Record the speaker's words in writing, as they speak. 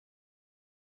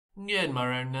Good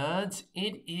morrow, nerds.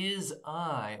 It is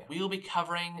I. We will be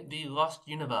covering The Lost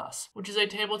Universe, which is a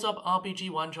tabletop RPG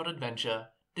one-shot adventure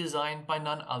designed by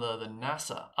none other than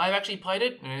NASA. I've actually played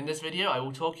it, and in this video I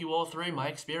will talk you all through my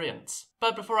experience.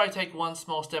 But before I take one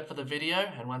small step for the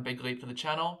video and one big leap for the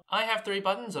channel, I have 3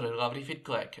 buttons that I'd love if you'd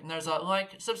click, and those are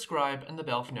like, subscribe, and the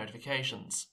bell for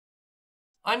notifications.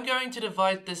 I'm going to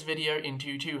divide this video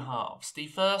into 2 halves. The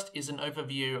first is an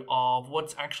overview of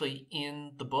what's actually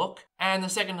in the book, and the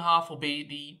second half will be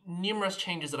the numerous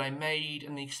changes that I made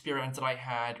and the experience that I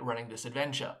had running this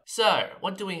adventure. So,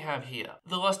 what do we have here?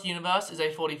 The Lost Universe is a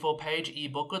 44-page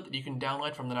e-booklet that you can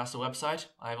download from the NASA website.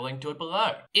 I have a link to it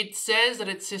below. It says that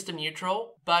it's system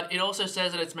neutral, but it also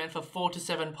says that it's meant for 4 to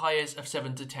 7 players of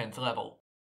 7th to 10th level.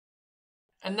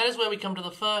 And that is where we come to the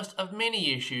first of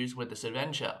many issues with this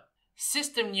adventure.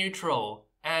 System neutral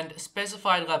and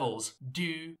specified levels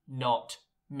do not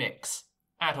mix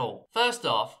at all. First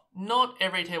off, not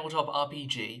every tabletop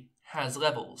RPG has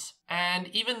levels, and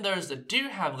even those that do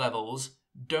have levels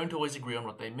don't always agree on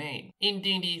what they mean. In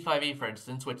D&D 5e, for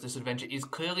instance, which this adventure is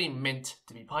clearly meant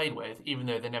to be played with, even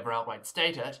though they never outright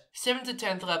state it, 7th to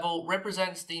 10th level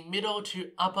represents the middle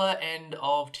to upper end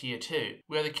of Tier 2,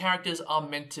 where the characters are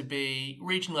meant to be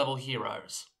region level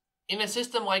heroes. In a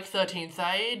system like 13th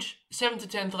Age, 7th to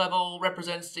 10th level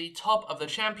represents the top of the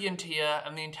champion tier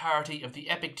and the entirety of the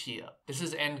epic tier. This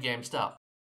is endgame stuff.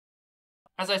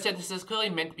 As I said, this is clearly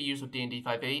meant to be used with D&D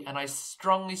 5e, and I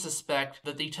strongly suspect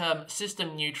that the term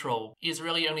system neutral is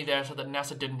really only there so that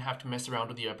NASA didn't have to mess around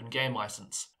with the open game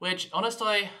license. Which,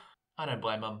 honestly, I don't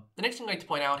blame them. The next thing I'd like to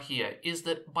point out here is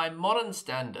that by modern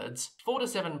standards, 4 to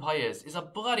 7 players is a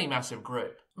bloody massive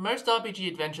group. Most RPG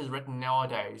adventures written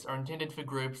nowadays are intended for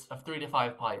groups of 3 to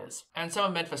 5 players, and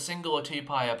some are meant for single or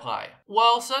 2-player play.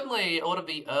 While certainly a lot of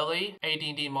the early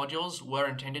AD&D modules were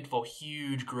intended for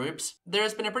huge groups, there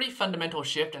has been a pretty fundamental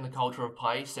shift in the culture of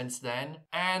play since then,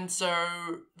 and so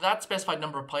that specified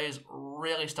number of players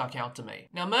really stuck out to me.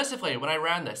 Now mercifully, when I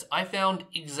ran this, I found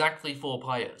exactly 4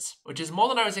 players, which is more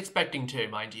than I was expecting to,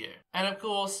 mind you. And of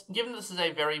course, given this is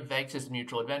a very vague system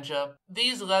neutral adventure,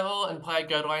 these level and player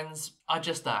guidelines are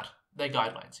just that. They're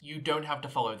guidelines. You don't have to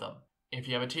follow them. If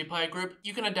you have a 2-player group,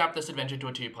 you can adapt this adventure to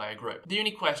a 2-player group. The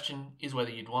only question is whether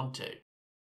you'd want to.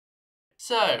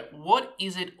 So, what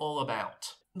is it all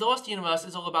about? The Lost Universe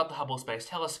is all about the Hubble Space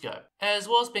Telescope, as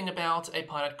well as being about a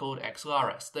planet called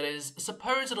Xlaris that is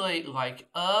supposedly like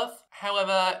Earth.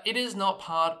 However, it is not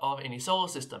part of any solar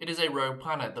system. It is a rogue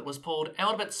planet that was pulled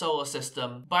out of its solar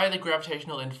system by the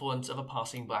gravitational influence of a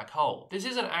passing black hole. This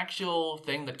is an actual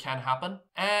thing that can happen,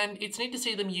 and it's neat to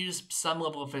see them use some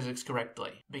level of physics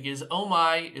correctly, because oh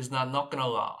my, is that not gonna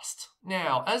last.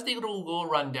 Now, as the little lore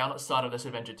rundown at the start of this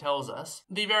adventure tells us,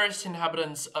 the various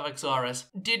inhabitants of Xlaris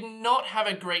did not have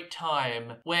a great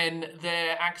time when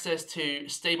their access to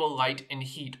stable light and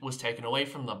heat was taken away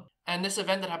from them. And this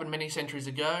event that happened many centuries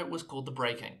ago was called the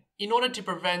Breaking. In order to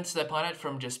prevent their planet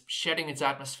from just shedding its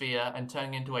atmosphere and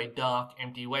turning into a dark,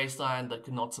 empty wasteland that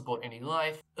could not support any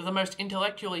life, the most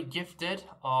intellectually gifted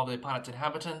of the planet's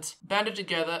inhabitants banded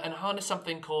together and harnessed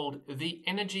something called the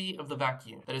energy of the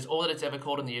vacuum. That is all that it's ever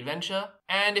called in the adventure.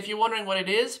 And if you're wondering what it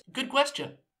is, good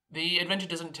question. The adventure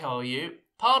doesn't tell you,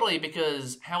 partly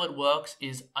because how it works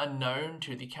is unknown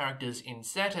to the characters in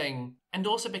setting, and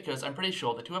also because I'm pretty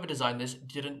sure that whoever designed this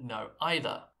didn't know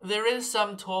either. There is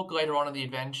some talk later on in the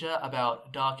adventure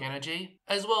about dark energy,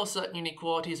 as well as certain unique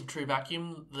qualities of true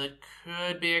vacuum that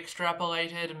could be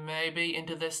extrapolated maybe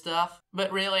into this stuff,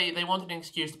 but really they wanted an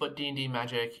excuse to put D&D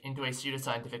magic into a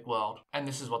pseudoscientific world, and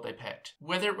this is what they picked.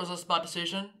 Whether it was a smart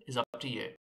decision is up to you.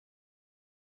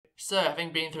 So,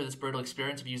 having been through this brutal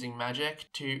experience of using magic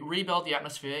to rebuild the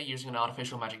atmosphere using an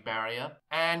artificial magic barrier,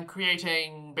 and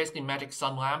creating basically magic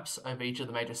sun lamps over each of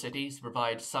the major cities to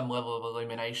provide some level of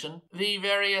illumination, the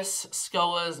various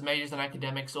scholars, mages, and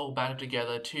academics all banded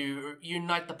together to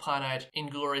unite the planet in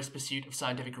glorious pursuit of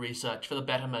scientific research for the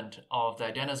betterment of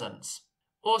their denizens.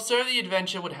 Or so the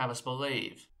adventure would have us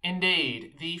believe.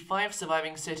 Indeed, the 5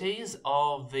 surviving cities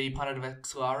of the planet of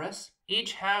Xlaris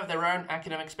each have their own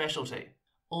academic specialty.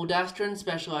 Aldastron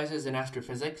specializes in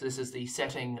astrophysics. This is the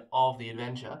setting of the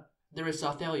adventure. There is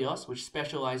Sarthelios, which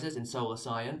specializes in solar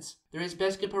science. There is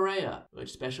Pesca,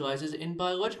 which specializes in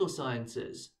biological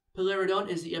sciences. Peleridon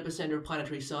is the epicenter of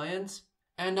planetary science.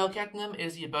 And Alcatnum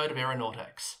is the abode of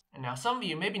aeronautics. And now some of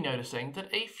you may be noticing that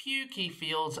a few key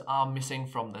fields are missing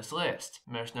from this list,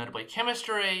 most notably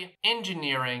chemistry,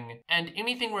 engineering, and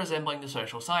anything resembling the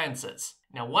social sciences.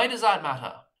 Now why does that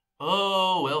matter?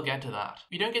 Oh, we'll get to that.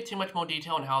 We don't get too much more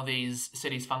detail on how these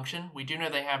cities function. We do know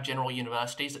they have general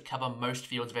universities that cover most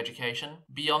fields of education,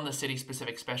 beyond the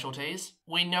city-specific specialties.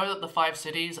 We know that the 5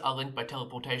 cities are linked by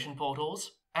teleportation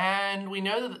portals, and we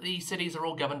know that these cities are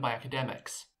all governed by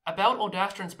academics. About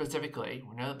Audastron specifically,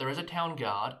 we know that there is a town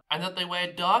guard, and that they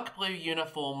wear dark blue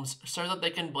uniforms so that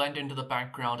they can blend into the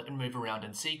background and move around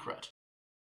in secret.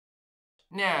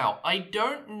 Now, I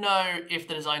don't know if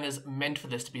the designers meant for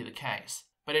this to be the case,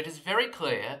 but it is very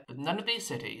clear that none of these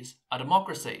cities are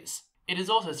democracies. It is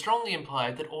also strongly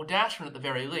implied that Audastron, at the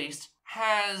very least,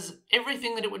 has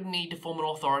everything that it would need to form an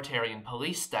authoritarian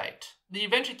police state. The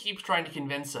adventure keeps trying to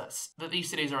convince us that these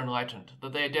cities are enlightened,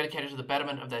 that they are dedicated to the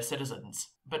betterment of their citizens.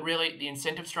 But really, the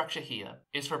incentive structure here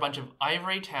is for a bunch of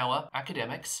ivory tower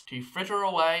academics to fritter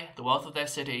away the wealth of their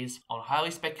cities on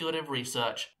highly speculative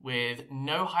research with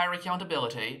no higher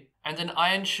accountability and an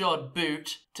iron-shod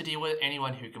boot to deal with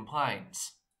anyone who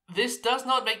complains. This does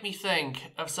not make me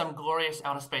think of some glorious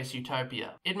outer space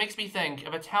utopia. It makes me think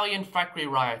of Italian factory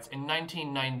riots in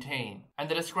 1919 and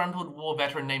the disgruntled war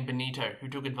veteran named Benito who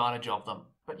took advantage of them.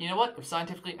 But you know what? If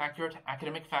scientifically accurate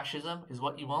academic fascism is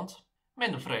what you want, me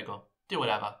ne frego. Do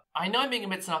whatever. I know I'm being a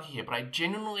bit snarky here, but I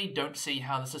genuinely don't see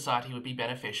how the society would be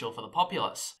beneficial for the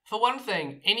populace. For one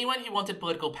thing, anyone who wanted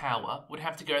political power would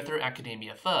have to go through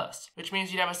academia first, which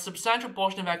means you'd have a substantial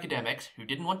portion of academics who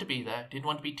didn't want to be there, didn't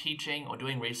want to be teaching or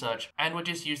doing research, and were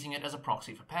just using it as a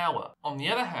proxy for power. On the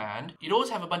other hand, you'd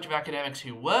always have a bunch of academics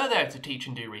who were there to teach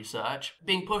and do research,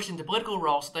 being pushed into political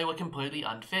roles they were completely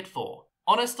unfit for.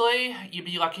 Honestly, you'd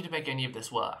be lucky to make any of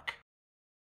this work.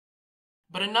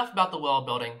 But enough about the world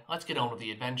building, let's get on with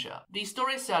the adventure. The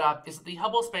story setup is that the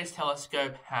Hubble Space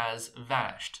Telescope has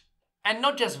vanished. And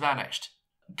not just vanished,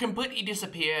 completely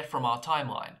disappeared from our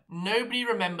timeline. Nobody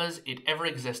remembers it ever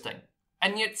existing.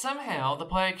 And yet somehow the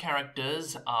player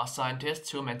characters are scientists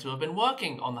who are meant to have been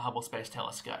working on the Hubble Space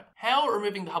Telescope. How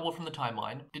removing the Hubble from the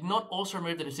timeline did not also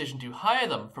remove the decision to hire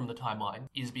them from the timeline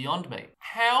is beyond me.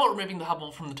 How removing the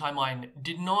Hubble from the timeline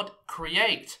did not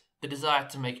create the desire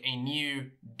to make a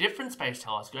new, different space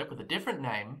telescope with a different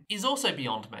name is also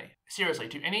beyond me. Seriously,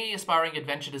 to any aspiring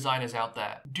adventure designers out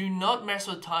there, do not mess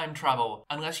with time travel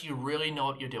unless you really know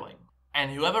what you're doing.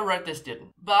 And whoever wrote this didn't.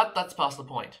 But that's past the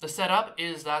point. The setup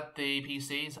is that the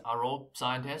PCs are all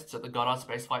scientists at the Goddard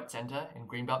Space Flight Center in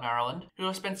Greenbelt, Maryland, who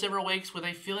have spent several weeks with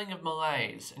a feeling of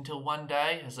malaise until one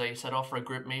day, as they set off for a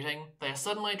group meeting, they are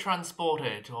suddenly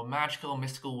transported to a magical,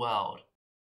 mystical world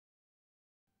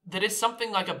that is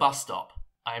something like a bus stop.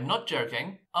 I am not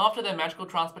joking. After their magical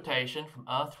transportation from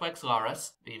Earth to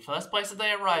Xlaris, the first place that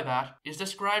they arrive at is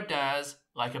described as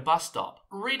like a bus stop.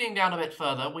 Reading down a bit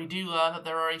further, we do learn that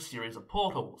there are a series of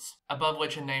portals, above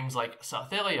which are names like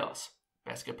Sarthelios,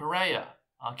 Besca Perea,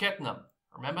 Archetnum.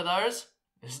 Remember those?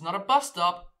 This is not a bus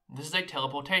stop, this is a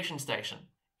teleportation station.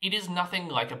 It is nothing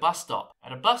like a bus stop.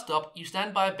 At a bus stop, you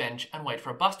stand by a bench and wait for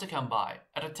a bus to come by.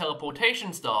 At a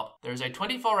teleportation stop, there is a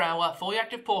 24-hour, fully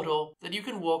active portal that you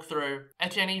can walk through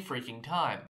at any freaking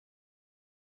time.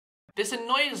 This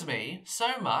annoys me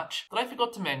so much that I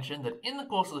forgot to mention that in the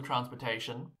course of the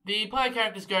transportation, the player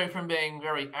characters go from being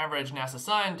very average NASA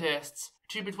scientists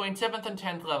to between 7th and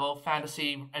 10th level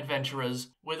fantasy adventurers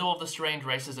with all the strange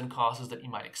races and classes that you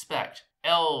might expect.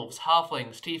 Elves,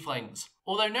 halflings, tieflings,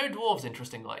 although no dwarves,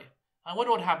 interestingly. I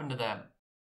wonder what happened to them.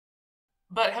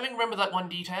 But having remembered that one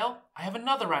detail, I have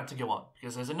another rant to go on,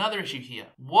 because there's another issue here.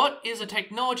 What is the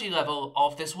technology level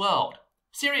of this world?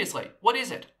 Seriously, what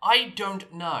is it? I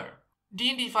don't know.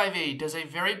 D&D 5e does a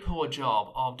very poor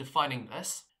job of defining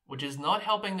this, which is not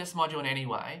helping this module in any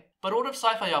way, but all of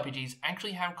sci-fi RPGs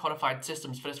actually have codified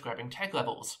systems for describing tech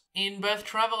levels. In both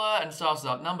Traveller and Stars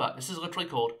Without Number, this is literally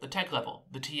called the tech level,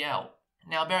 the TL.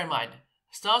 Now bear in mind,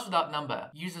 Stars Without Number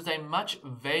uses a much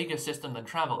vaguer system than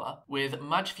Traveller, with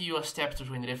much fewer steps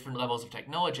between the different levels of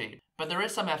technology, but there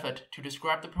is some effort to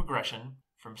describe the progression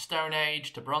from Stone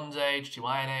Age to Bronze Age to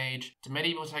Iron Age to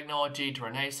medieval technology to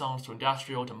Renaissance to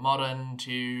industrial to modern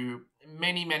to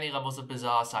many, many levels of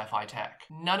bizarre sci-fi tech.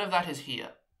 None of that is here.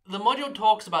 The module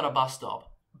talks about a bus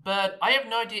stop, but I have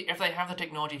no idea if they have the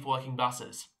technology for working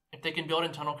buses. If they can build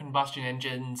internal combustion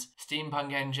engines,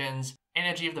 steampunk engines,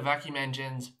 energy of the vacuum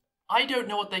engines, I don't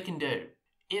know what they can do.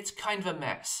 It's kind of a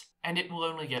mess, and it will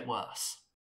only get worse.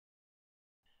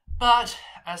 But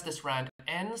as this rant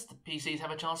ends, the PCs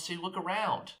have a chance to look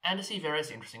around and to see various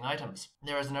interesting items.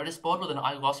 There is a notice board with an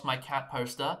I Lost My Cat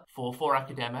poster for 4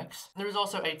 academics. There is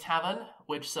also a tavern,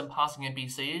 which some passing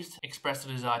NPCs expressed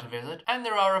a desire to visit. And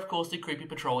there are, of course, the creepy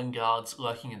patrolling guards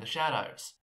lurking in the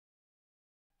shadows.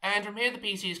 And from here, the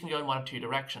PCs can go in one of two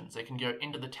directions. They can go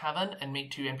into the tavern and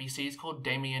meet two NPCs called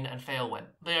Damien and Failwin.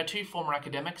 They are two former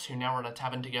academics who now run a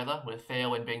tavern together, with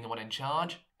Failwin being the one in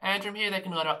charge. And from here, they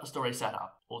can learn about the story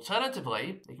setup.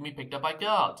 Alternatively, they can be picked up by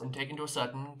guards and taken to a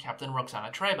certain Captain Roxana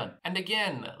Traben, and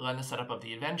again, learn the setup of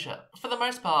the adventure. For the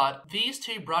most part, these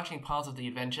two branching paths of the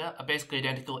adventure are basically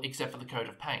identical except for the coat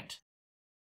of paint.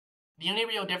 The only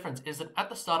real difference is that at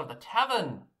the start of the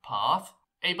tavern path,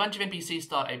 a bunch of NPCs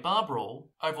start a bar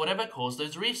brawl over whatever caused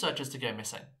those researchers to go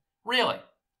missing. Really,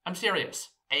 I'm serious.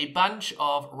 A bunch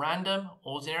of random,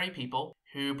 ordinary people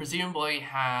who presumably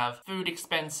have food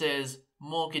expenses,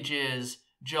 mortgages,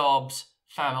 jobs,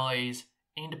 families,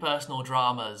 interpersonal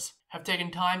dramas, have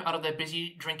taken time out of their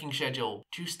busy drinking schedule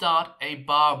to start a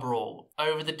bar brawl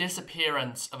over the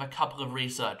disappearance of a couple of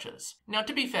researchers. Now,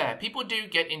 to be fair, people do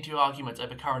get into arguments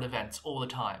over current events all the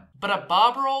time. But a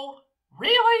bar brawl?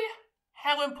 Really?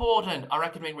 How important are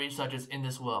academic researchers in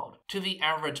this world to the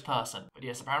average person? But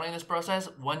yes, apparently in this process,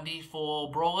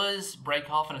 1d4 brawlers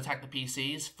break off and attack the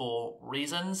PCs for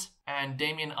reasons, and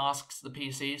Damien asks the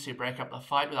PCs to break up the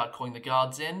fight without calling the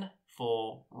guards in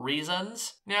for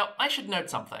reasons. Now, I should note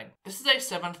something. This is a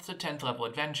 7th to 10th level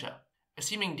adventure.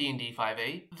 Assuming D&D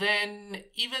 5e, then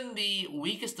even the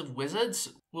weakest of wizards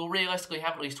will realistically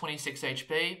have at least 26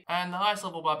 HP, and the highest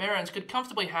level barbarians could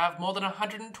comfortably have more than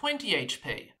 120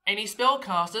 HP. Any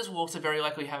spellcasters will also very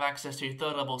likely have access to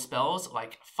 3rd level spells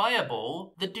like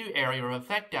Fireball that do area of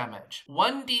effect damage.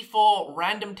 1d4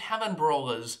 random tavern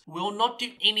brawlers will not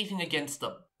do anything against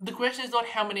them. The question is not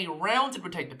how many rounds it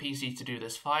would take the PCs to do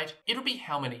this fight, it'll be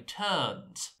how many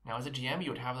turns. Now as a GM, you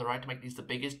would have the right to make these the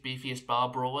biggest, beefiest bar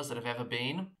brawlers that have ever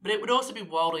been, but it would also be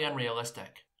wildly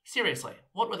unrealistic. Seriously,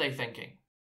 what were they thinking?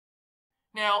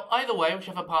 Now, either way,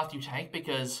 whichever path you take,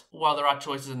 because while there are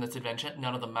choices in this adventure,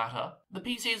 none of them matter, the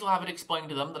PCs will have it explained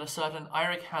to them that a certain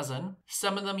Eirik Hazan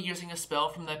summoned them using a spell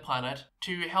from their planet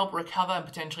to help recover and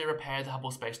potentially repair the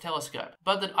Hubble Space Telescope,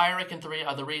 but that Eirik and 3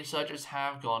 other researchers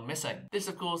have gone missing. This,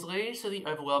 of course, leads to the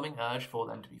overwhelming urge for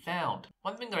them to be found.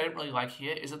 One thing that I don't really like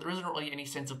here is that there isn't really any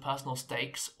sense of personal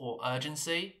stakes or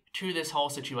urgency to this whole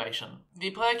situation.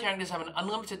 The player characters have an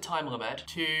unlimited time limit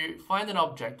to find an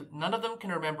object that none of them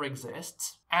can remember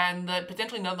exists, and that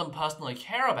potentially none of them personally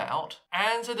care about,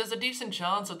 and so there's a decent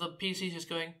chance of the PCs just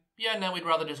going, yeah, no, we'd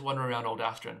rather just wander around Old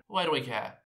Astron. Why do we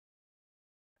care?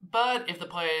 But if the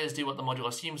players do what the module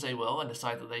assumes they will and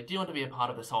decide that they do want to be a part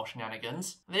of this whole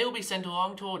shenanigans, they will be sent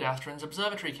along to Old Astron's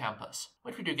observatory campus,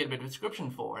 which we do get a bit of a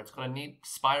description for. It's got a neat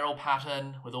spiral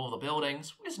pattern with all the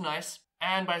buildings, which is nice.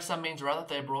 And by some means or other,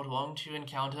 they're brought along to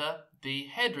encounter the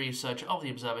head researcher of the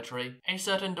observatory, a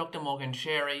certain Dr. Morgan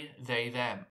Sherry, they,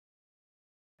 them.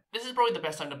 This is probably the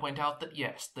best time to point out that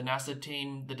yes, the NASA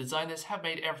team that designed this have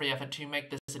made every effort to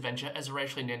make this adventure as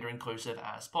racially gender inclusive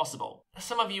as possible.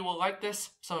 Some of you will like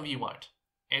this, some of you won't.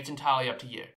 It's entirely up to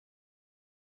you.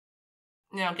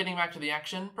 Now, getting back to the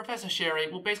action, Professor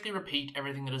Sherry will basically repeat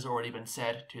everything that has already been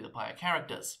said to the player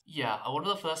characters. Yeah, a lot of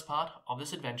the first part of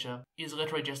this adventure is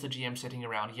literally just the GM sitting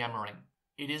around yammering.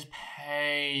 It is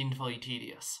painfully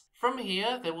tedious. From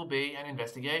here, there will be an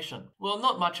investigation. Well,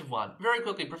 not much of one. Very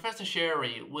quickly, Professor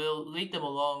Sherry will lead them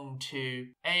along to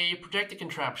a projector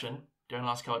contraption. Don't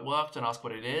ask how it works, don't ask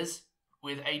what it is,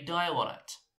 with a dial on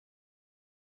it.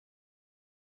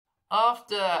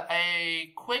 After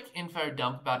a quick info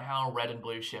dump about how red and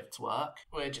blue shifts work,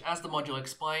 which, as the module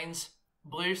explains,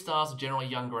 blue stars are generally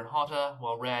younger and hotter,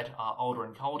 while red are older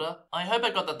and colder. I hope I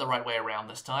got that the right way around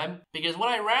this time, because when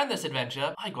I ran this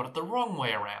adventure, I got it the wrong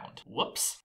way around.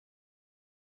 Whoops.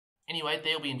 Anyway,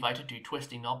 they'll be invited to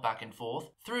twist a knob back and forth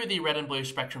through the red and blue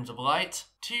spectrums of light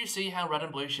to see how red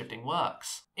and blue shifting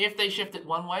works. If they shift it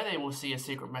one way, they will see a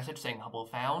secret message saying Hubble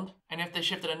found, and if they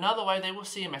shift it another way, they will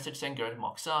see a message saying go to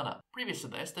Moxana. Previous to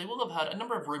this, they will have heard a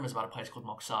number of rumours about a place called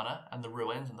Moxana, and the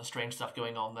ruins and the strange stuff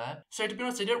going on there. So to be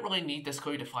honest, they don't really need this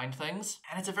clue to find things,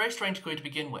 and it's a very strange clue to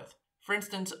begin with. For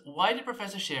instance, why did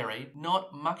Professor Sherry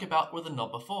not muck about with the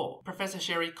knob before? Professor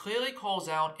Sherry clearly calls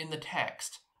out in the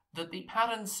text that the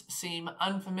patterns seem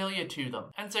unfamiliar to them,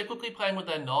 and so quickly playing with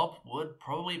their knob would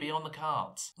probably be on the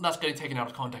cards. That's getting taken out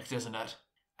of context, isn't it?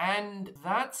 And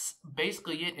that's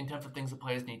basically it in terms of things the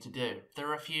players need to do. There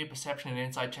are a few perception and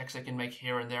insight checks they can make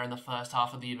here and there in the first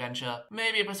half of the adventure,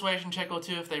 maybe a persuasion check or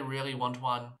two if they really want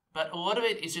one, but a lot of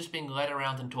it is just being led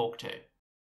around and talked to.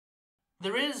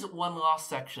 There is one last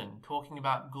section talking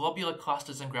about globular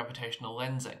clusters and gravitational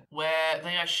lensing, where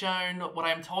they are shown what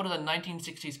I am told is a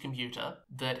 1960s computer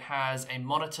that has a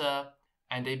monitor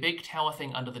and a big tower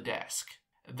thing under the desk.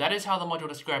 That is how the module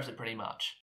describes it pretty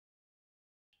much.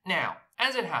 Now,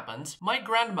 As it happens, my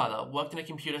grandmother worked in a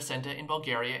computer center in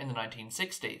Bulgaria in the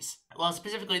 1960s. Well,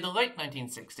 specifically the late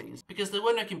 1960s, because there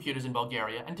were no computers in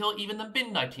Bulgaria until even the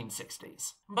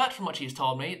mid-1960s. But from what she's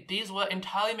told me, these were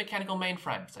entirely mechanical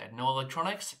mainframes. They had no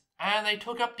electronics, and they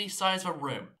took up the size of a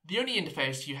room. The only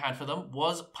interface you had for them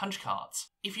was punch cards.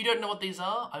 If you don't know what these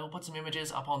are, I will put some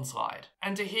images up on slide.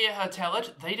 And to hear her tell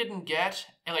it, they didn't get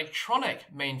electronic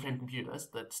mainframe computers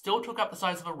that still took up the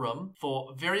size of a room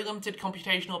for very limited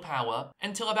computational power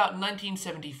until about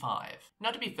 1975. Now,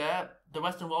 to be fair, the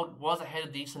Western world was ahead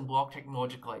of the Eastern Bloc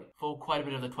technologically for quite a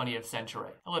bit of the 20th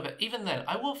century. However, even then,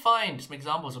 I will find some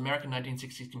examples of American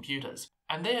 1960s computers,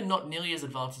 and they are not nearly as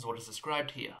advanced as what is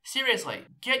described here. Seriously,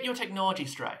 get your technology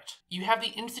straight. You have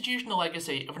the institutional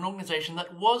legacy of an organization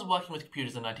that was working with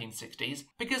computers in the 1960s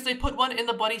because they put one in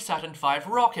the bloody Saturn V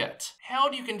rocket. How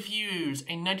do you confuse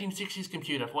a 1960s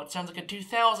computer for what sounds like a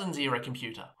 2000s era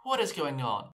computer? What is going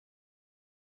on?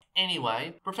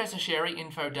 Anyway, Professor Sherry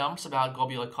info dumps about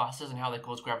globular clusters and how they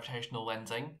cause gravitational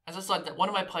lensing. As a side note, one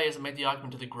of my players made the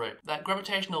argument to the group that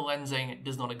gravitational lensing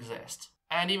does not exist.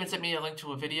 And even sent me a link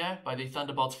to a video by the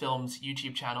Thunderbolts Films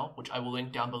YouTube channel, which I will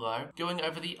link down below, going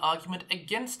over the argument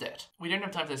against it. We don't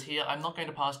have time for this here. I'm not going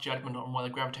to pass judgment on whether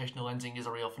gravitational lensing is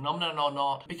a real phenomenon or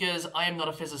not, because I am not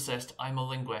a physicist, I'm a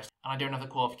linguist, and I don't have the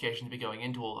qualification to be going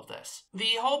into all of this.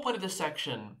 The whole point of this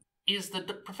section is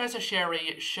that Professor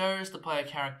Sherry shows the player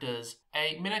characters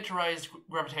a miniaturized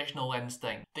gravitational lens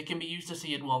thing that can be used to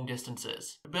see at long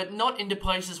distances, but not into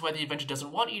places where the adventure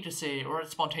doesn't want you to see or it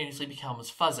spontaneously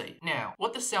becomes fuzzy. Now,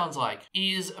 what this sounds like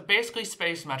is basically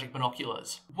space magic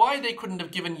binoculars. Why they couldn't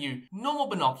have given you normal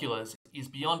binoculars is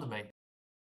beyond me.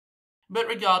 But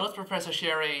regardless, Professor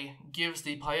Sherry gives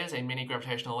the players a mini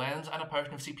gravitational lens and a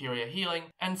potion of superior healing,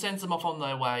 and sends them off on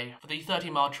their way for the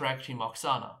 30-mile trek to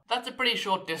Moxana. That's a pretty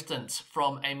short distance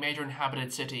from a major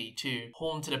inhabited city to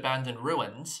haunted abandoned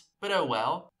ruins, but oh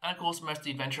well. And of course, most of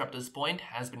the adventure up to this point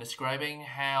has been describing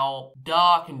how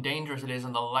dark and dangerous it is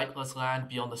in the lightless land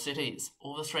beyond the cities,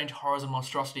 all the strange horrors and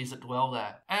monstrosities that dwell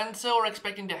there. And so we're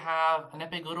expecting to have an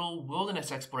epic little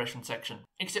wilderness exploration section.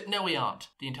 Except no, we aren't.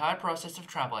 The entire process of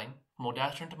travelling from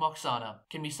Audastron to Moxana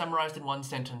can be summarised in one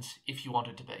sentence if you want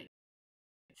it to be.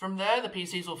 From there, the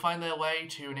PCs will find their way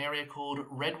to an area called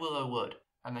Red Willow Wood,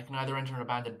 and they can either enter an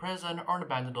abandoned prison or an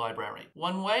abandoned library.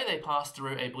 One way, they pass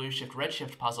through a blue shift red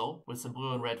shift puzzle with some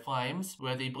blue and red flames,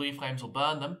 where the blue flames will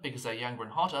burn them because they're younger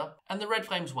and hotter, and the red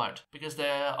flames won't because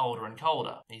they're older and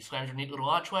colder. These flames are neat little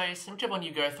archways, and whichever one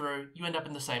you go through, you end up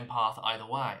in the same path either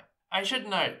way. I should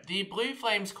note, the blue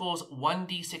flames cause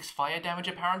 1d6 fire damage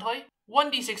apparently.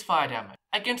 1d6 fire damage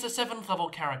against a 7th level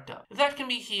character. That can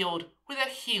be healed with a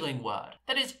healing word.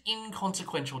 That is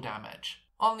inconsequential damage.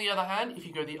 On the other hand, if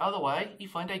you go the other way, you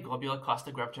find a globular cluster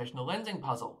gravitational lensing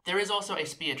puzzle. There is also a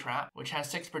spear trap, which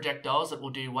has 6 projectiles that will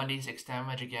do 1d6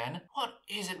 damage again. What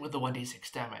is it with the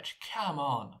 1d6 damage? Come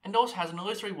on. And also has an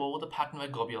illusory wall with a pattern of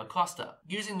a globular cluster.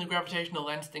 Using the gravitational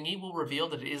lens thingy will reveal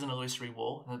that it is an illusory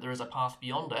wall, and that there is a path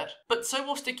beyond it. But so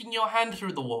will sticking your hand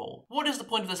through the wall. What is the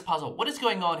point of this puzzle? What is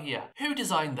going on here? Who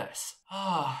designed this?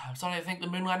 I'm starting to think the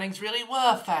moon landings really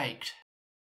were faked.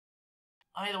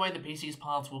 Either way, the PC's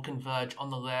paths will converge on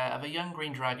the lair of a young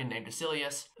green dragon named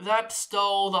Acilius that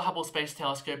stole the Hubble Space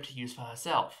Telescope to use for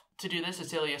herself. To do this,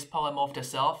 Acilius polymorphed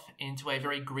herself into a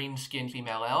very green-skinned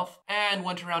female elf and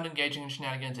went around engaging in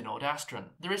shenanigans in Audastron.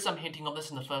 There is some hinting of this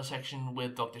in the first section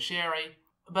with Dr. Sherry,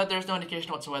 but there's no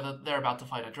indication whatsoever they're about to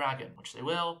fight a dragon, which they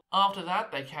will. After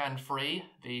that, they can free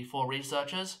the 4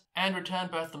 researchers and return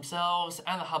both themselves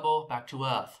and the Hubble back to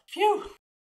Earth. Phew!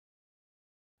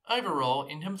 Overall,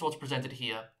 in terms of what's presented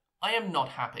here, I am not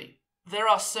happy. There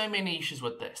are so many issues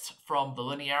with this, from the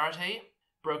linearity,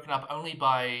 broken up only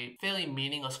by fairly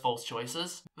meaningless false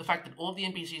choices, the fact that all the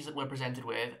NPCs that we're presented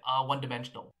with are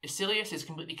one-dimensional. Acilius is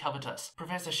completely covetous.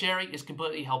 Professor Sherry is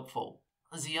completely helpful.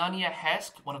 Ziania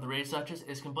Hesk, one of the researchers,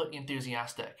 is completely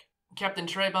enthusiastic. Captain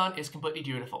Treban is completely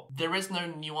dutiful. There is no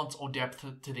nuance or depth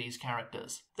to these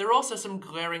characters. There are also some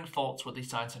glaring faults with the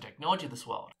science and technology of this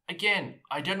world. Again,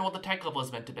 I don't know what the tech level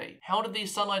is meant to be. How do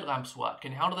these sunlight lamps work,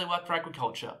 and how do they work for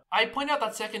agriculture? I point out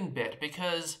that second bit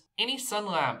because any sun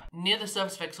lamp near the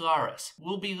surface of Exelaris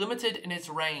will be limited in its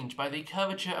range by the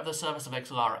curvature of the surface of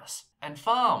Exelaris. And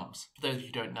farms, for those of you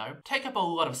who don't know, take up a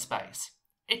lot of space.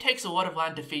 It takes a lot of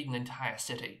land to feed an entire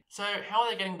city. So how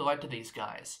are they getting the light to these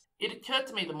guys? It occurred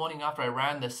to me the morning after I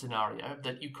ran this scenario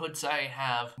that you could, say,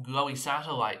 have glowy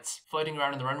satellites floating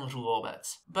around in their own little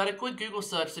orbits. But a quick Google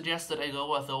search suggests that a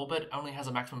low Earth orbit only has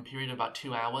a maximum period of about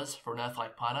 2 hours for an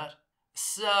Earth-like planet.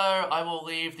 So I will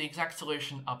leave the exact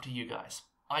solution up to you guys.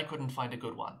 I couldn't find a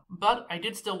good one. But I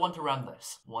did still want to run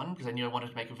this. One, because I knew I wanted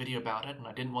to make a video about it and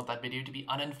I didn't want that video to be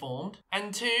uninformed.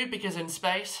 And two, because in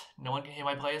space, no one can hear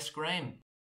my players scream.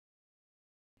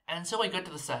 And so I got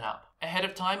to the setup. Ahead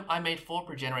of time, I made 4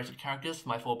 pre-generated characters for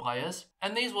my 4 players,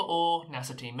 and these were all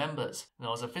NASA team members. There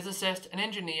was a physicist, an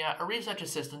engineer, a research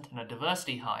assistant, and a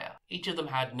diversity hire. Each of them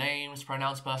had names,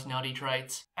 pronouns, personality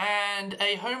traits, and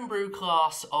a homebrew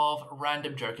class of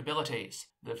random joke abilities.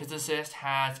 The physicist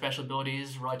had special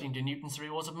abilities relating to Newton's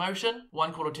 3 laws of motion,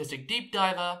 one called Autistic Deep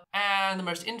Diver, and the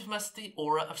most infamous, the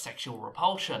aura of sexual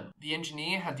repulsion. The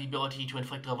engineer had the ability to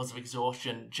inflict levels of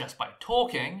exhaustion just by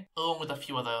talking, along with a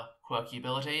few other quirky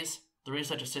abilities. The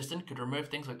research assistant could remove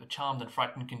things like the charmed and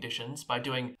frightened conditions by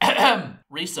doing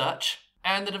research.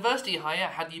 And the diversity hire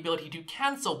had the ability to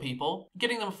cancel people,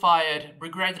 getting them fired,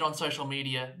 regraded on social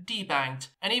media, debanked,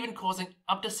 and even causing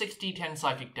up to 6d10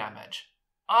 psychic damage.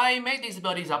 I made these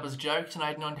abilities up as jokes, and I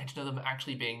had no intention of them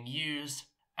actually being used,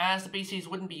 as the PCs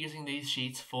wouldn't be using these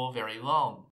sheets for very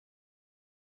long.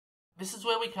 This is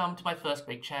where we come to my first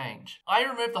big change. I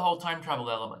removed the whole time travel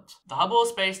element. The Hubble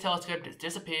Space Telescope just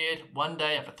disappeared one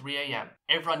day after 3 AM.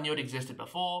 Everyone knew it existed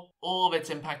before, all of its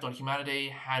impact on humanity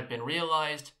had been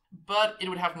realised, but it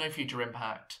would have no future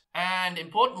impact. And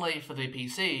importantly for the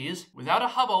PCs, without a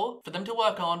Hubble for them to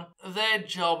work on, their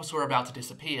jobs were about to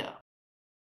disappear.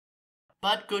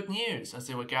 But good news, as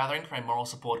they were gathering for a moral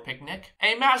support picnic,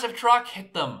 a massive truck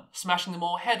hit them, smashing them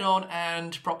all head-on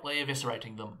and properly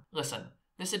eviscerating them. Listen,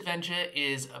 this adventure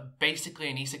is basically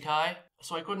an isekai,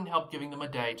 so I couldn't help giving them a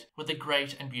date with the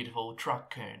great and beautiful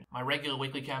Truck-kun. My regular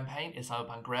weekly campaign is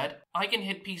Cyberpunk Red. I can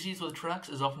hit PCs with trucks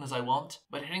as often as I want,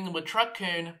 but hitting them with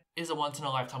Truck-kun is a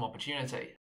once-in-a-lifetime opportunity.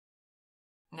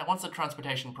 Now, once the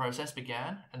transportation process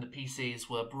began, and the PCs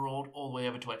were brought all the way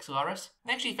over to Exelaris,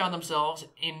 they actually found themselves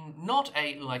in not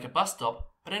like a bus stop,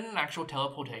 but in an actual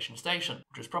teleportation station,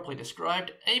 which was properly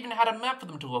described. I even had a map for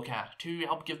them to look at, to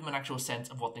help give them an actual sense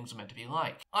of what things were meant to be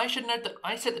like. I should note that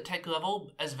I set the tech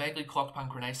level as vaguely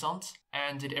clockpunk Renaissance,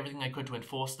 and did everything I could to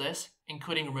enforce this,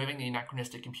 including removing the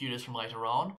anachronistic computers from later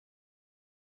on.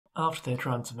 After their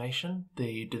transformation,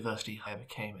 the diversity hire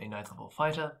became a 9th level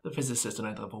fighter, the physicist a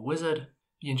 9th level wizard,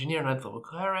 the engineer a 9th level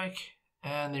cleric,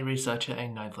 and the researcher a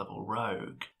 9th level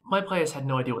rogue. My players had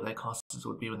no idea what their classes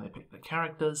would be when they picked their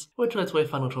characters, which led to a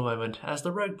fun little moment as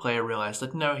the rogue player realised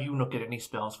that no, he would not get any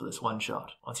spells for this one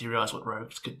shot. Once he realised what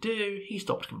rogues could do, he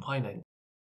stopped complaining.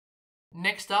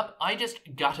 Next up, I just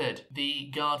gutted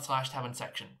the guard/tavern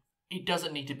section. It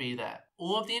doesn't need to be there.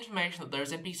 All of the information that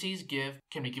those NPCs give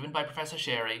can be given by Professor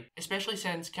Sherry, especially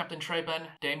since Captain Treban,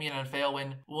 Damien, and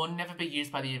Failwin will never be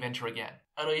used by the adventure again,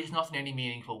 at least not in any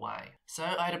meaningful way. So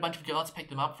I had a bunch of guards pick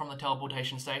them up from the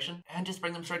teleportation station and just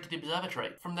bring them straight to the observatory.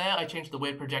 From there, I changed the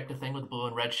weird projector thing with the blue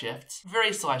and red shifts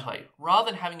very slightly. Rather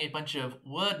than having a bunch of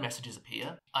word messages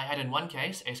appear, I had in one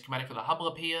case a schematic of the Hubble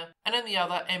appear, and in the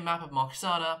other a map of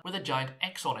Moxana with a giant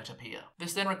X on it appear.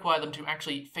 This then required them to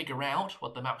actually figure out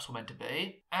what the maps were meant to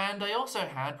be, and I also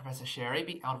had Professor Sherry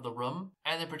be out of the room,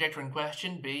 and the projector in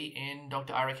question be in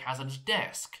Dr. Eric Hazard's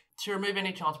desk, to remove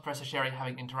any chance of Professor Sherry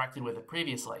having interacted with it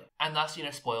previously, and thus,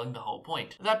 spoiling the whole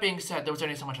point. That being said, there was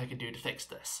only so much I could do to fix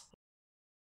this.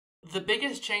 The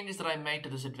biggest changes that I made to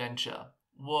this adventure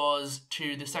was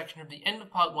to the section of the end of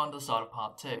part 1 to the start of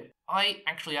part 2. I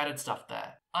actually added stuff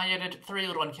there. I added 3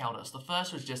 little encounters. The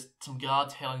first was just some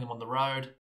guards hailing them on the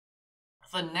road.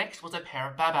 The next was a pair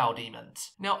of Babao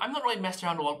demons. Now, I'm not really messed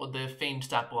around a lot with the Fiend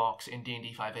stat blocks in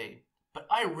D&D 5e, but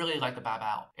I really like the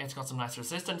Babao. It's got some nice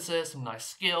resistances, some nice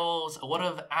skills, a lot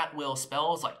of at-will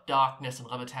spells like Darkness and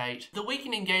Levitate. The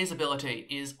Weakening Gaze ability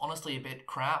is honestly a bit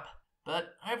crap,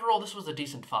 but overall this was a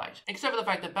decent fight, except for the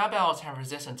fact that Babaos have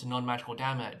resistance to non-magical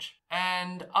damage,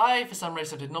 and I, for some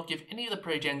reason, did not give any of the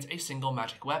pre-gens a single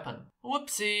magic weapon.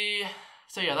 Whoopsie.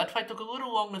 So yeah, that fight took a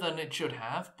little longer than it should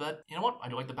have, but you know what, I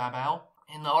do like the Babao.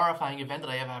 In the horrifying event that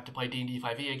I ever have to play D&D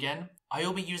 5e again, I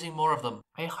will be using more of them.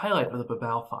 A highlight of the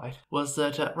Babao fight was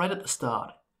that right at the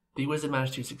start, the wizard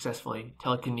managed to successfully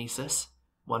telekinesis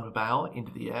one Babao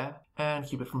into the air and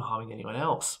keep it from harming anyone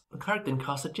else. The cleric then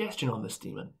cast Suggestion on this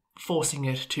demon, forcing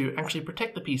it to actually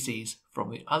protect the PCs from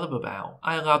the other Babao.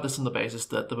 I allowed this on the basis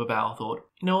that the Babao thought,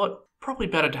 you know what, probably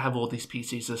better to have all these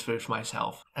PCs as food for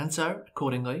myself. And so,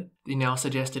 accordingly, the now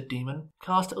suggested demon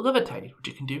cast Levitate, which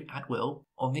it can do at will,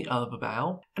 on the other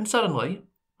Babao, and suddenly,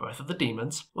 both of the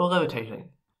demons were levitating.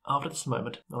 After this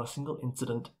moment, not a single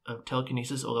incident of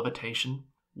telekinesis or levitation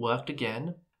worked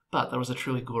again, but there was a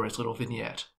truly glorious little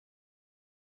vignette.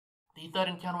 The third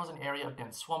encounter was an area of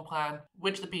dense swampland,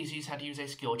 which the PCs had to use a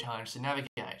skill challenge to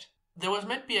navigate. There was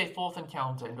meant to be a fourth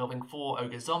encounter involving 4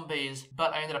 ogre zombies,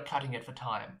 but I ended up cutting it for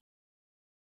time.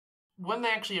 when they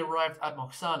actually arrived at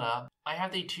Moxana, I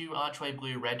had the 2 archway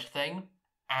blue-red thing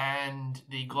and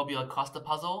the globular cluster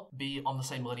puzzle be on the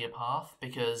same linear path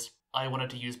because I wanted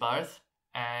to use both,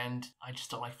 and I just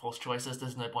don't like forced choices.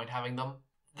 There's no point having them.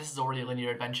 This is already a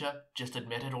linear adventure, just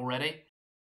admit it already.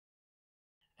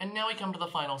 And now we come to the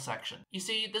final section. You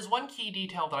see, there's one key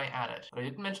detail that I added, but I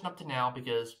didn't mention up to now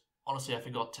because honestly I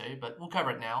forgot to, but we'll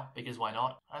cover it now, because why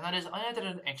not? And that is, I added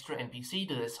an extra NPC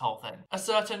to this whole thing. A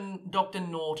certain Dr.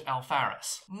 Nort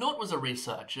Alfaris. Nort was a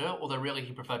researcher, although really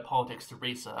he preferred politics to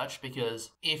research,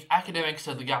 because if academics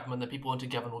are the government, then people into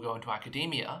government will go into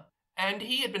academia. And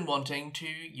he had been wanting to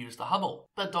use the Hubble.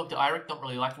 But Dr. Eirik, not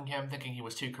really liking him, thinking he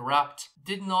was too corrupt,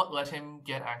 did not let him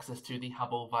get access to the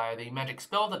Hubble via the magic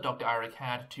spell that Dr. Eirik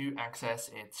had to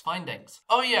access its findings.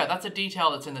 Oh yeah, that's a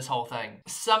detail that's in this whole thing.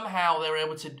 Somehow they were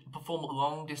able to perform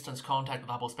long-distance contact with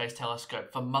the Hubble Space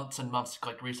Telescope for months and months to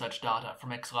collect research data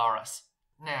from Xlaris.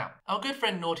 Now, our good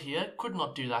friend Nort here could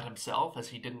not do that himself, as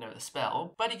he didn't know the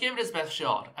spell, but he gave it his best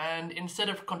shot, and instead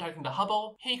of contacting the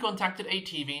Hubble, he contacted a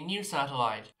TV news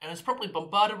satellite, and was promptly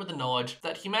bombarded with the knowledge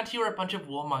that humanity were a bunch of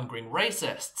warmongering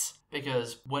racists.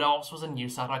 Because what else was a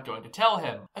news satellite going to tell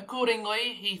him?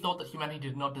 Accordingly, he thought that humanity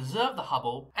did not deserve the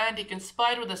Hubble, and he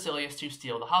conspired with the Asilius to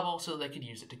steal the Hubble so that they could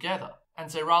use it together. And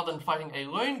so rather than fighting a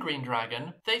lone green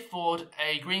dragon, they fought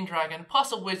a green dragon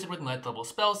plus a wizard with ninth-level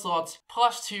spell slots,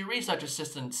 plus 2 research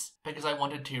assistants, because I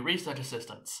wanted 2 research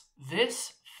assistants.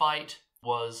 This fight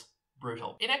was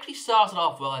brutal. It actually started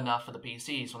off well enough for the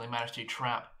PCs when they managed to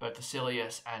trap both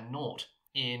Asilius and Nort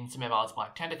in Semevar's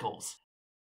black tentacles.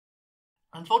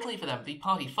 Unfortunately for them, the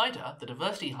party fighter, the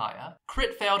diversity hire,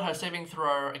 crit failed her saving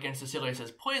throw against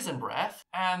Asilius' poison breath,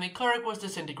 and the cleric was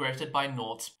disintegrated by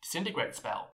Nort's disintegrate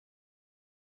spell.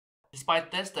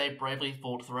 Despite this, they bravely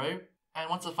fought through, and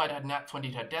once the fighter had nat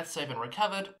 20 to her death save and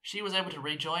recovered, she was able to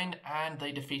rejoin, and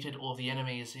they defeated all the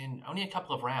enemies in only a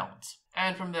couple of rounds.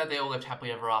 And from there, they all lived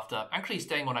happily ever after, actually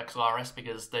staying on Xlaris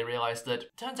because they realized that,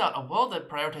 it turns out, a world that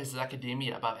prioritizes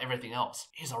academia above everything else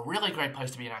is a really great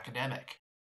place to be an academic.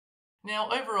 Now,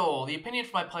 overall, the opinion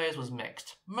from my players was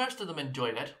mixed. Most of them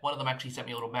enjoyed it. One of them actually sent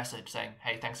me a little message saying,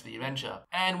 hey, thanks for the adventure.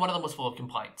 And one of them was full of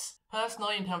complaints.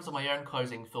 Personally, in terms of my own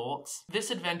closing thoughts,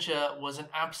 this adventure was an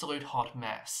absolute hot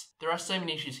mess. There are so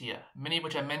many issues here, many of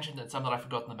which I mentioned and some that I've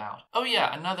forgotten about. Oh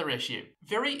yeah, another issue.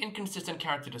 Very inconsistent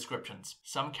character descriptions.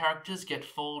 Some characters get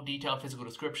full detailed physical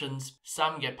descriptions,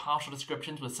 some get partial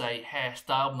descriptions with, say, hair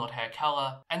style but not hair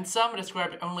colour, and some are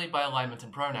described only by alignment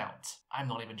and pronouns. I'm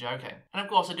not even joking. And of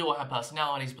course I do all have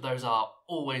personalities, but those are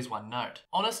always one note.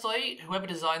 Honestly, whoever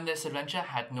designed this adventure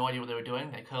had no idea what they were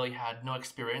doing. They clearly had no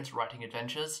experience writing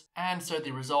adventures, and so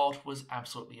the result was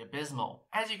absolutely abysmal.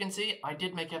 As you can see, I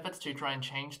did make efforts to try and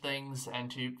change things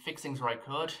and to fix things where I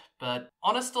could, but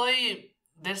honestly,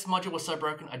 this module was so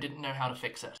broken I didn't know how to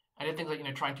fix it. I did things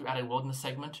like, trying to add a wilderness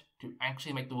segment to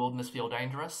actually make the wilderness feel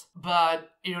dangerous, but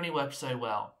it only worked so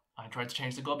well. I tried to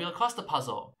change the globular cluster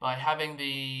puzzle by having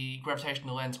the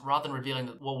gravitational lens, rather than revealing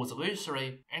that the wall was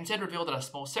illusory, instead revealed that a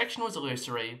small section was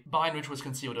illusory, behind which was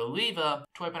concealed a lever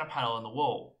to open a panel in the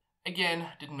wall. Again,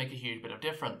 didn't make a huge bit of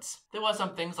difference. There were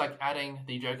some things like adding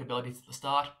the joke abilities at the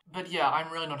start, but yeah,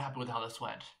 I'm really not happy with how this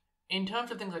went. In terms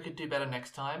of things I could do better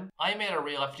next time, I made a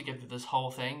real effort to get through this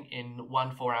whole thing in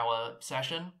one 4-hour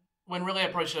session, when really I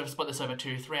probably should have split this over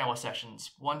 2 3-hour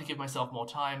sessions. 1 to give myself more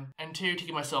time, and 2 to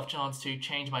give myself a chance to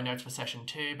change my notes for session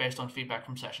 2 based on feedback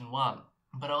from session 1.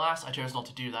 But alas, I chose not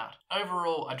to do that.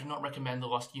 Overall, I do not recommend The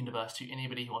Lost Universe to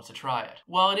anybody who wants to try it.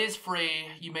 While it is free,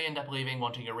 you may end up leaving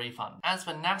wanting a refund. As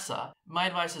for NASA, my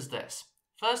advice is this.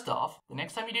 First off, the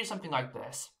next time you do something like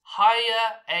this,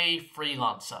 hire a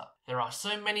freelancer. There are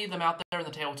so many of them out there in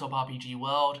the tabletop RPG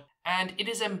world, and it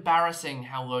is embarrassing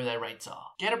how low their rates are.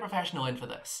 Get a professional in for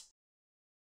this.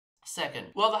 Second,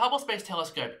 while the Hubble Space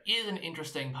Telescope is an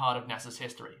interesting part of NASA's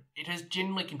history, it has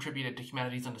genuinely contributed to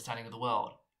humanity's understanding of the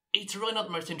world. It's really not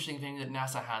the most interesting thing that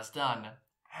NASA has done,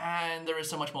 and there is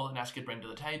so much more that NASA could bring to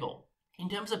the table. In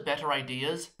terms of better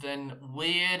ideas than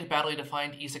weird, badly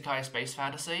defined isekai space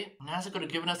fantasy, NASA could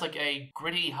have given us like a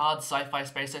gritty, hard sci-fi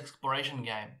space exploration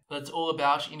game that's all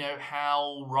about,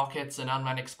 how rockets and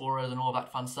unmanned explorers and all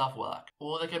that fun stuff work.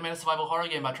 Or they could have made a survival horror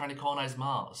game about trying to colonize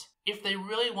Mars. If they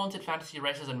really wanted fantasy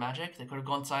races and magic, they could have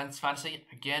gone science fantasy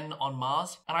again on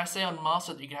Mars. And I say on Mars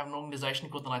so that you can have an organization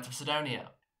called the Knights of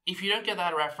Sidonia. If you don't get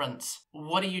that reference,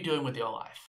 what are you doing with your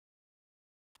life?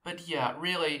 But yeah,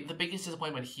 really, the biggest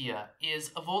disappointment here is,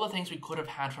 of all the things we could have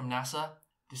had from NASA,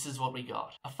 this is what we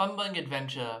got. A fun-building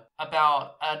adventure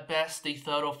about, at best, the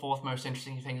 3rd or 4th most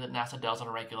interesting thing that NASA does on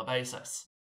a regular basis.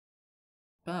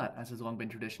 But, as has long been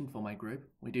tradition for my group,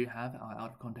 we do have our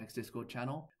Out of Context Discord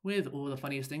channel with all the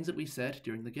funniest things that we said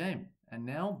during the game. And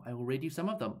now, I will read you some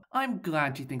of them. I'm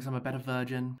glad she thinks I'm a better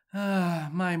virgin.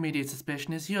 My immediate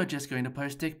suspicion is you're just going to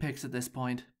post dick pics at this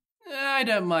point. I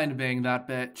don't mind being that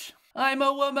bitch. I'm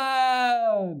a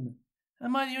woman!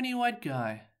 Am I the only white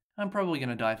guy? I'm probably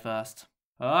gonna die first.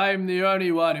 I'm the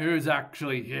only one who's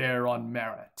actually here on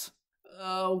merit.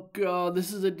 Oh god,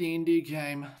 this is a D&D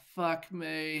game. Fuck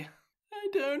me. I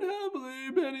don't have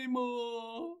lube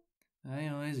anymore. I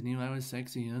always knew I was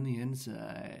sexy on the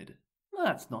inside.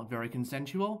 That's not very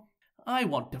consensual. I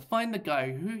want to find the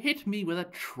guy who hit me with a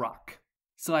truck.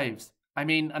 Slaves. I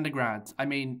mean undergrads. I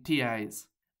mean TAs.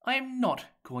 I am not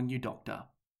calling you doctor.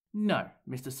 No,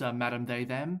 Mr. Sir, Madam, they,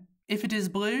 them. If it is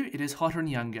blue, it is hotter and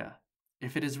younger.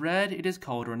 If it is red, it is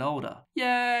colder and older.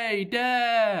 Yay,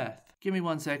 death! Give me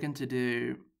 1 second to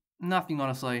do... nothing,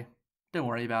 honestly. Don't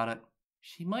worry about it.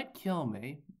 She might kill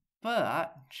me,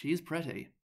 but she's pretty.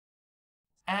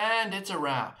 And it's a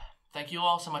wrap. Thank you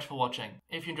all so much for watching.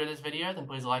 If you enjoyed this video, then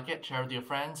please like it, share it with your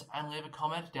friends, and leave a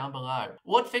comment down below.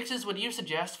 What fixes would you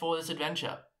suggest for this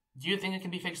adventure? Do you think it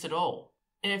can be fixed at all?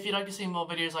 If you'd like to see more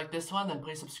videos like this one, then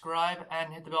please subscribe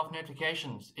and hit the bell for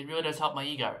notifications. It really does help my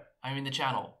ego. I mean the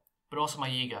channel, but also my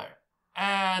ego.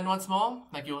 And once more,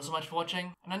 thank you all so much for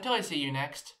watching, and until I see you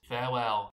next, farewell.